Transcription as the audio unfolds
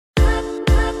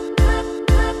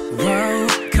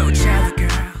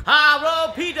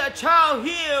PETRCHAO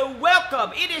here.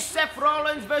 Welcome. It is Seth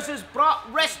Rollins versus Brock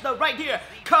Lesnar right here.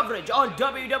 Coverage on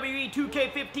WWE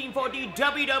 2K15 for the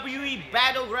WWE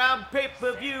Battleground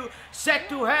pay-per-view set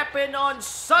to happen on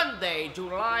Sunday,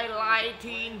 July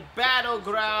 19.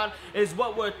 Battleground is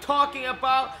what we're talking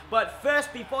about. But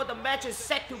first, before the match is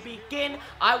set to begin,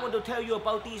 I want to tell you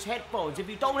about these headphones. If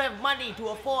you don't have money to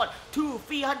afford two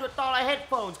 $300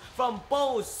 headphones from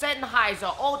Bose,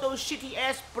 Sennheiser, all those shitty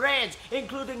ass brands,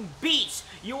 including Beats,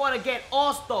 you want to get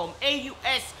Alstom,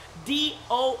 AUSDOM.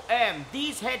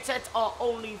 These headsets are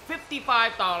only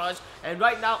 $55, and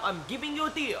right now I'm giving you a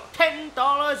deal. $10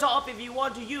 off if you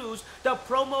want to use the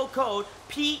promo code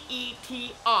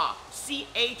PETRCHAO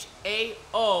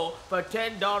for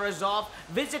 $10 off.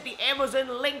 Visit the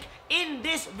Amazon link in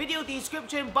this video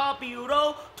description bar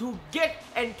below to get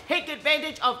and take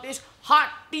advantage of this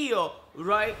hot deal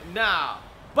right now.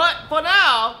 But for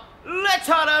now, let's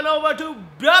head on over to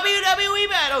WWE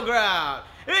Battleground.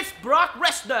 It's Brock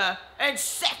Lesnar and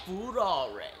Seth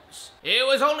Rollins. It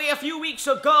was only a few weeks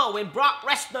ago when Brock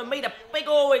Lesnar made a big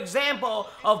old example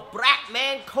of Black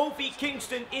Man Kofi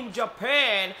Kingston in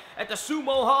Japan at the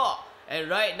Sumo Hall. And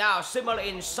right now, similar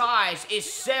in size,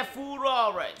 is Seth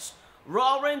Rollins.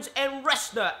 Rollins and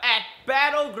Lesnar at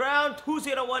Battleground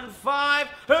 2015.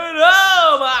 And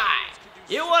oh my!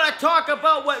 You want to talk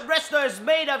about what Lesnar is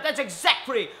made of? That's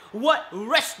exactly what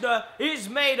Lesnar is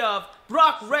made of.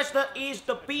 Brock Lesnar is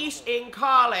the beast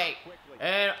incarnate.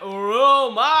 And oh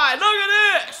my, look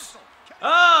at this!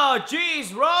 Oh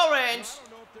jeez, Rollins.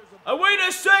 Wait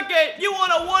a second, you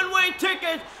want a one-way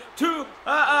ticket to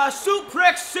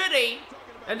Suplex City?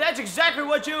 And that's exactly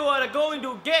what you are going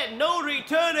to get. No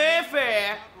return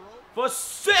airfare for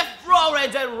Seth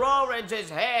Rollins, and Rollins'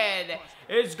 head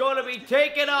is going to be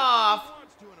taken off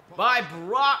by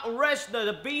Brock Lesnar,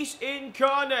 the beast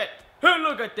incarnate. Hey,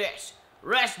 look at this.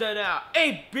 Lesnar now,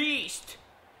 a beast.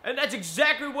 And that's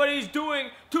exactly what he's doing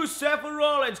to Seth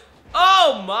Rollins.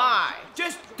 Oh my,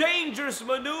 just dangerous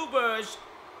maneuvers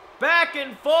back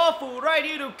and forth right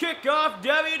here to kick off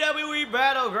WWE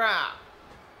Battleground.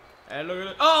 And look at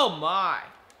it. Oh my,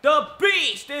 the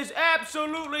beast is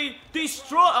absolutely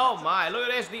destroyed. Oh my, look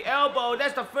at this, the elbow.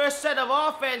 That's the first set of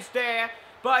offense there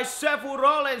by Seth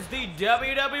Rollins, the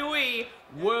WWE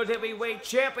World Heavyweight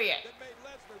Champion.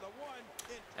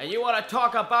 And you want to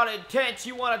talk about intense,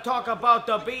 you want to talk about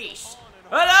the beast.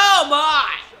 And oh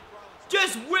my!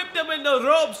 Just whipped him in the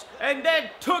ropes and then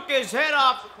took his head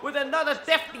off with another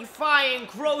death-defying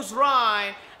close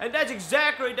line. And that's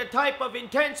exactly the type of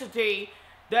intensity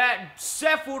that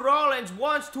Seth Rollins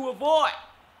wants to avoid.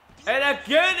 And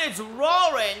again, it's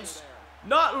Rollins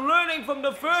not learning from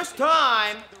the first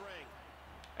time.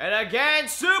 And again,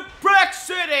 Suplex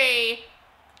City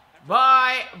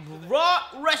by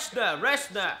Brock Lesnar.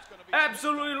 Lesnar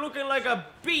absolutely looking like a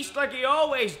beast like he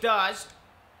always does.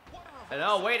 And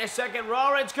oh, wait a second,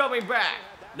 Rollins coming back.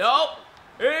 Nope,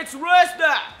 it's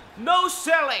Lesnar. No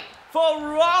selling for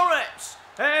Rollins.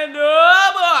 And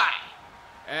oh boy.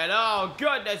 And oh,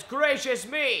 goodness gracious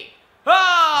me.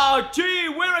 Oh, gee,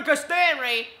 Wirica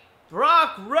Stanley.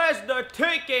 Brock Lesnar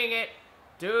taking it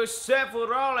to Seth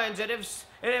Rollins. And if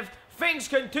things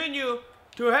continue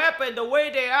to happen the way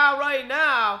they are right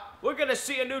now, we're going to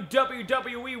see a new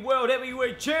WWE World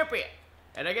Heavyweight Champion.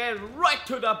 And again, right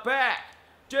to the back.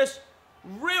 Just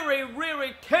really,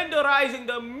 really tenderizing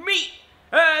the meat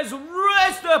as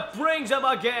Lesnar brings him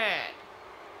again.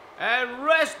 And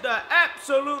Lesnar,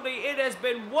 absolutely, it has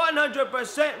been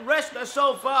 100% Lesnar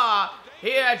so far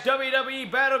here at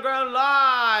WWE Battleground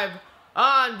Live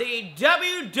on the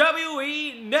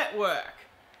WWE Network.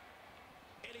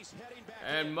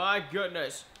 And my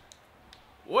goodness,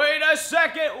 wait a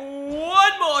second,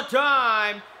 one more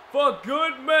time for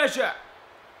good measure.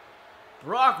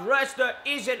 Brock Lesnar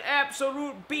is an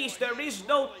absolute beast, there is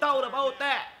no doubt about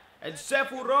that. And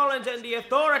Seth Rollins and the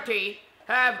Authority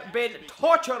have been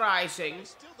torturizing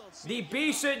the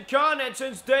beast incarnate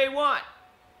since day one.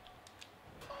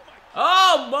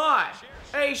 Oh my,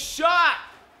 a shot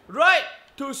right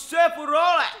to Seth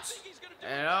Rollins.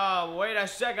 And oh, wait a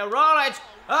second, Rollins.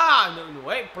 Ah, no,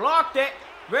 wait, blocked it.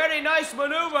 Very nice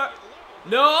maneuver.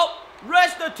 No,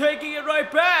 Lesnar taking it right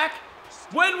back.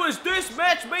 When was this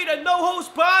match made a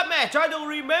no-host bar match? I don't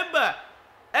remember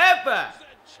ever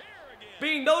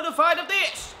being notified of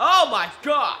this. Oh my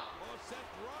God.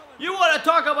 You want to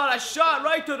talk about a shot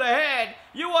right to the head?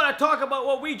 You want to talk about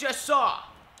what we just saw?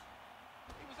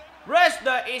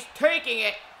 Lesnar is taking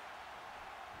it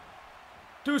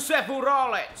to Seth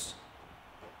Rollins.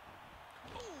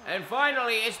 And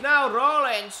finally, it's now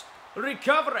Rollins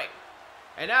recovering.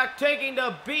 And now taking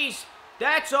the beast.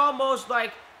 That's almost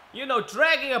like you know,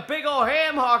 dragging a big old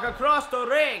ham hock across the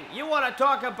ring. You want to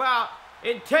talk about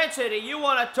intensity. You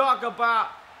want to talk about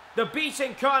the Beast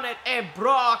Incarnate and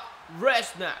Brock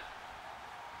Lesnar.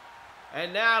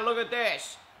 And now look at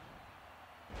this.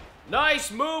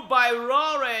 Nice move by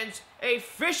Rollins, a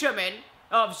fisherman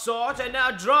of sorts, and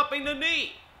now dropping the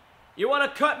knee. You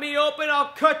want to cut me open?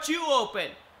 I'll cut you open,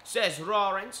 says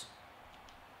Rollins.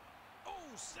 Oh,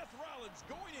 Seth Rollins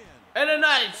going in. And a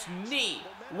nice knee.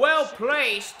 Well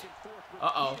placed.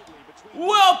 Uh-oh.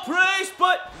 Well placed,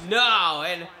 but no.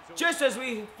 And just as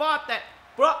we thought that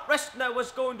Brock Lesnar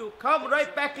was going to come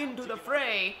right back into the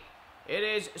fray, it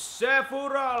is Seth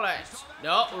Rollins.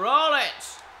 No,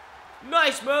 Rollins.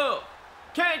 Nice move.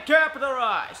 Can't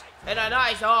capitalize. And a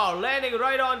nice, landing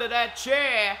right onto that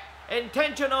chair.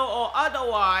 Intentional or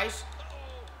otherwise.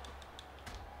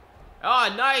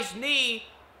 Nice knee.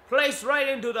 Placed right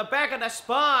into the back of the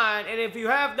spine. And if you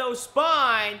have no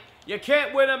spine, you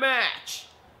can't win a match.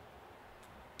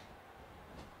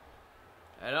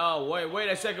 And wait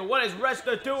a second. What is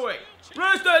Lesnar doing?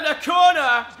 Lesnar in the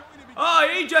corner.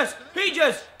 He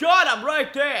just got him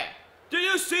right there. Do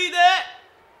you see that?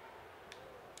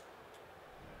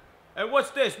 And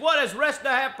what's this? What does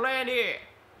Lesnar have planned here?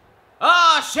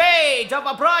 Shades of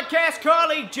a broadcast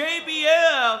colleague,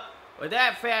 JBL, with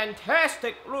that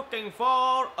fantastic looking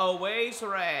fall away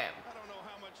slam.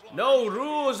 No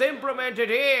rules implemented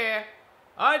here.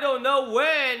 I don't know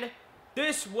when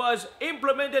this was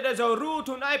implemented as a rule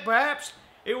tonight. Perhaps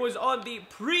it was on the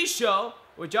pre-show,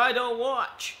 which I don't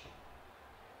watch.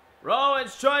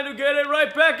 Rollins trying to get it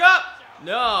right back up.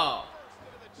 No.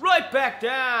 Right back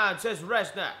down, says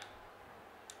Lesnar.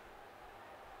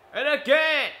 And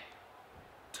again,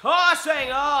 tossing.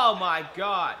 Oh my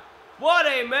God. What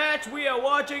a match we are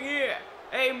watching here.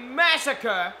 A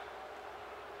massacre.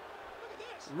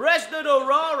 Lesnar to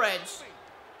Rollins.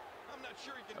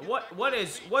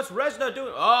 What's Lesnar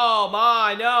doing? Oh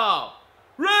my, no.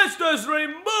 Lesnar's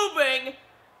removing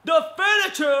the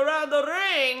furniture around the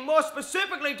ring. More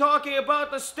specifically talking about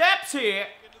the steps here.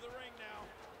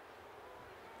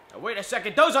 Now, wait a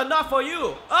second. Those are not for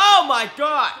you. Oh my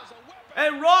God.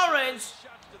 And Rollins.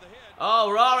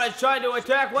 Rollins trying to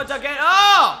attack once again.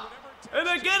 And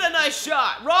again a nice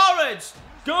shot. Rollins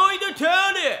going to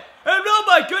town here. And oh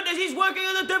my goodness, he's working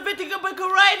on the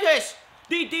diverticulitis,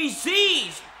 the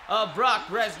disease of Brock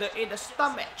Lesnar in the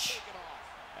stomach.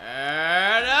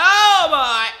 And oh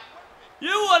my, you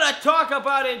want to talk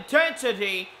about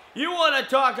intensity. You want to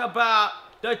talk about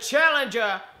the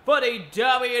challenger for the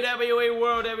WWE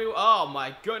World Heavyweight. Oh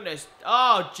my goodness.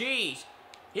 Oh jeez.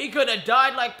 He could have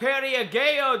died like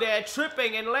PETRCHAO there,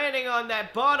 tripping and landing on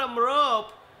that bottom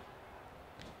rope.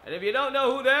 And if you don't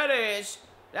know who that is,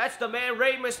 that's the man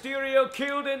Rey Mysterio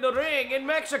killed in the ring in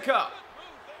Mexico.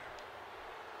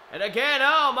 And again,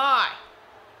 oh my.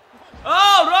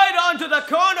 Right onto the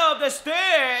corner of the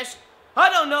stairs. I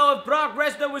don't know if Brock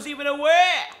Lesnar was even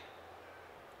aware.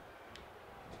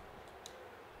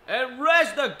 And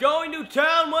Lesnar going to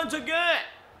town once again.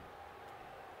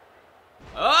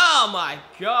 Oh my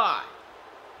God.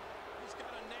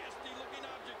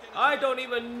 I don't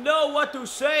even know what to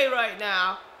say right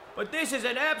now, but this is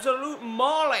an absolute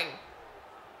mauling.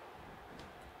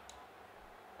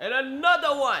 And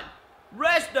another one.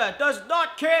 Lesnar does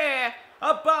not care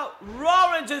about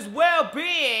Rollins'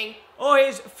 well-being or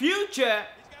his future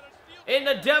in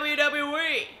the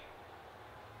WWE.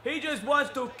 He just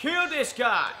wants to kill this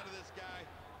guy.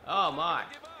 Oh my.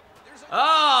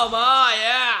 Oh my,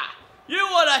 yeah. You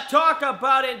want to talk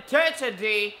about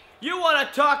intensity. You want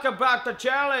to talk about the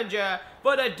challenger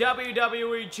for the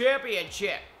WWE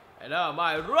Championship. And oh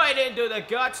my, right into the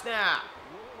guts now.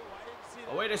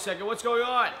 Oh, wait a second, what's going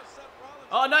on?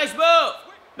 Oh, nice move.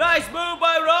 Nice move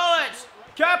by Rollins.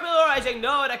 Capitalizing,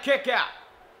 no, and a kick out.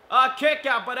 A kick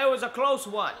out, but it was a close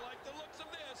one.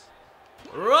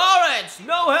 Rollins,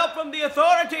 no help from the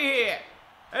authority here.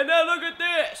 And then look at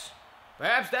this.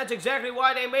 Perhaps that's exactly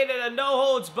why they made it a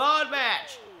no-holds-barred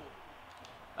match.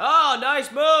 Oh, nice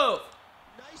move.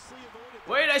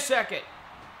 Wait a second.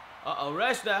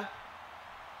 Lesnar.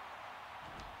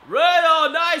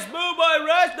 Nice move by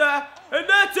Lesnar. And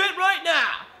that's it right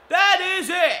now. That is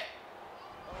it.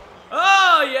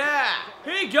 Oh, yeah.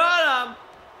 He got him.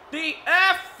 The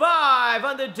F5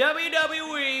 on the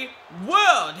WWE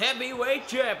World Heavyweight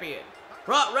Champion.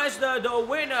 Brock Lesnar, the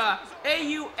winner.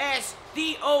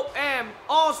 AUSDOM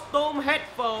All-Storm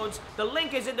headphones. The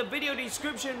link is in the video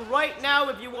description right now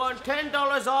if you want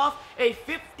 $10 off a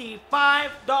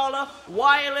 $55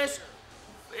 wireless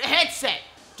headset.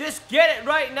 Just get it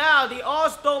right now. The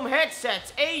All-Storm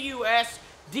headsets. AUSDOM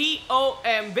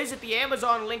DOM. Visit the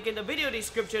Amazon link in the video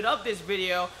description of this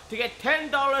video to get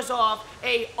 $10 off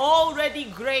a already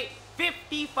great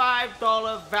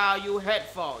 $55 value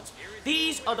headphones.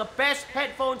 These are the best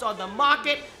headphones on the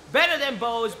market, better than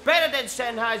Bose, better than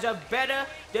Sennheiser, better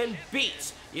than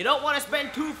Beats. You don't want to spend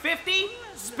 $250?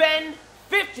 Spend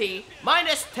 50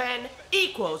 minus 10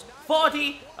 equals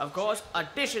 40. Of course,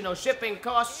 additional shipping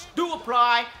costs do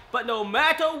apply, but no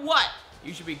matter what,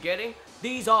 you should be getting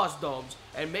these Osdomes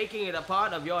and making it a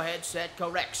part of your headset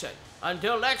collection.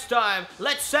 Until next time,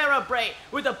 let's celebrate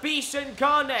with the Beast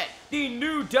Incarnate, the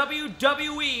new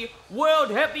WWE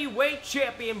World Heavyweight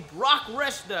Champion Brock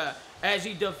Lesnar, as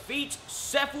he defeats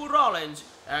Seth Rollins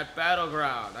at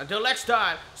Battleground. Until next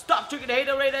time, stop drinking the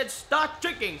haterade and start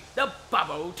drinking the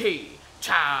bubble tea.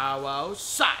 Ciao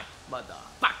outside,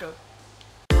 motherfucker.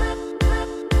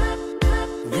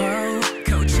 Whoa,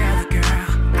 coach other girl,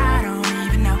 I don't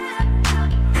even know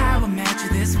how I met you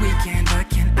this weekend, but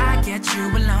can I get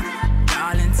you alone?